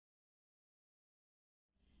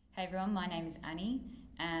Hey everyone, my name is Annie,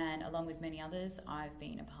 and along with many others, I've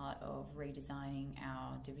been a part of redesigning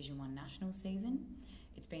our Division 1 national season.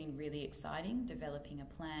 It's been really exciting developing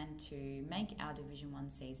a plan to make our Division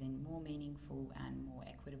 1 season more meaningful and more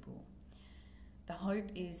equitable. The hope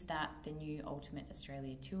is that the new Ultimate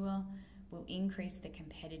Australia Tour will increase the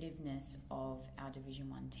competitiveness of our Division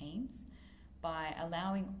 1 teams by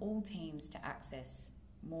allowing all teams to access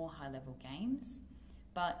more high-level games.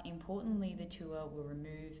 But importantly, the tour will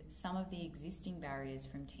remove some of the existing barriers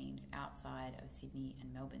from teams outside of Sydney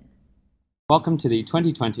and Melbourne. Welcome to the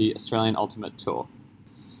 2020 Australian Ultimate Tour.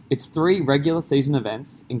 It's 3 regular season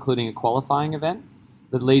events, including a qualifying event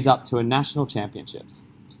that leads up to a national championships.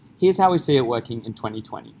 Here's how we see it working in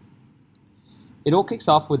 2020. It all kicks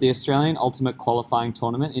off with the Australian Ultimate Qualifying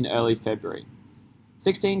Tournament in early February.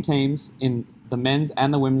 16 teams in the men's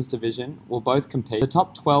and the women's division will both compete. The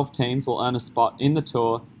top 12 teams will earn a spot in the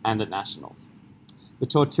Tour and at Nationals. The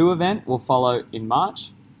Tour 2 event will follow in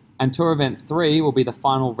March, and Tour Event 3 will be the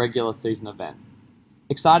final regular season event.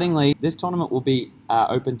 Excitingly, this tournament will be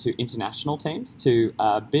open to international teams to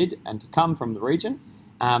bid and to come from the region,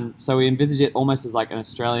 so we envisage it almost as like an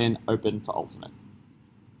Australian Open for Ultimate.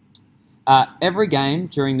 Every game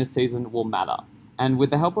during this season will matter. And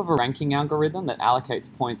with the help of a ranking algorithm that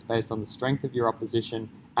allocates points based on the strength of your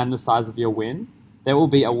opposition and the size of your win, there will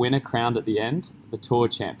be a winner crowned at the end, the Tour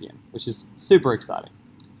Champion, which is super exciting.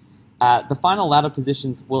 The final ladder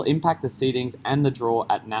positions will impact the seedings and the draw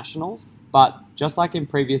at Nationals, but just like in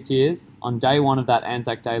previous years, on day one of that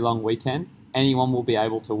Anzac Day long weekend, anyone will be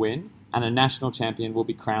able to win, and a national champion will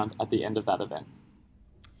be crowned at the end of that event.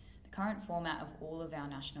 The current format of all of our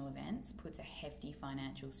national events puts a hefty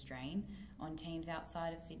financial strain on teams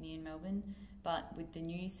outside of Sydney and Melbourne, but with the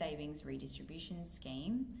new savings redistribution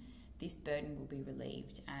scheme, this burden will be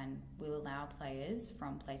relieved and will allow players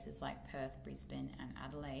from places like Perth, Brisbane and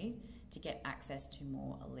Adelaide to get access to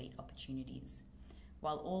more elite opportunities,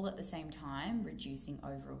 while all at the same time reducing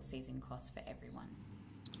overall season costs for everyone.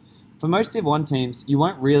 For most Div 1 teams, you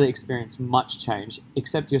won't really experience much change,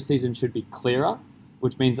 except your season should be clearer,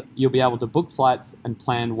 which means you'll be able to book flights and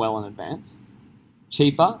plan well in advance.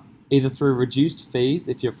 Cheaper, either through reduced fees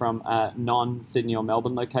if you're from a non-Sydney or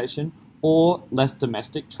Melbourne location, or less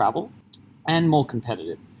domestic travel, and more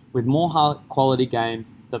competitive, with more high-quality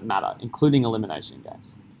games that matter, including elimination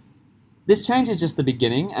games. This change is just the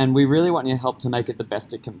beginning, and we really want your help to make it the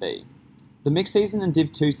best it can be. The mixed season and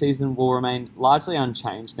Div 2 season will remain largely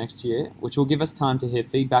unchanged next year, which will give us time to hear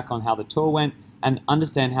feedback on how the tour went and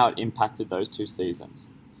understand how it impacted those 2 seasons.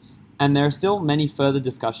 And there are still many further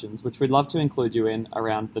discussions which we'd love to include you in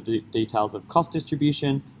around the details of cost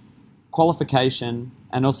distribution, qualification,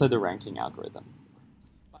 and also the ranking algorithm.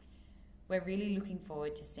 We're really looking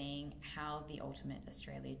forward to seeing how the Ultimate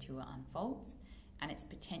Australia Tour unfolds and its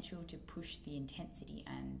potential to push the intensity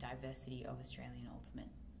and diversity of Australian Ultimate.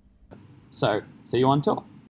 So, see you on tour.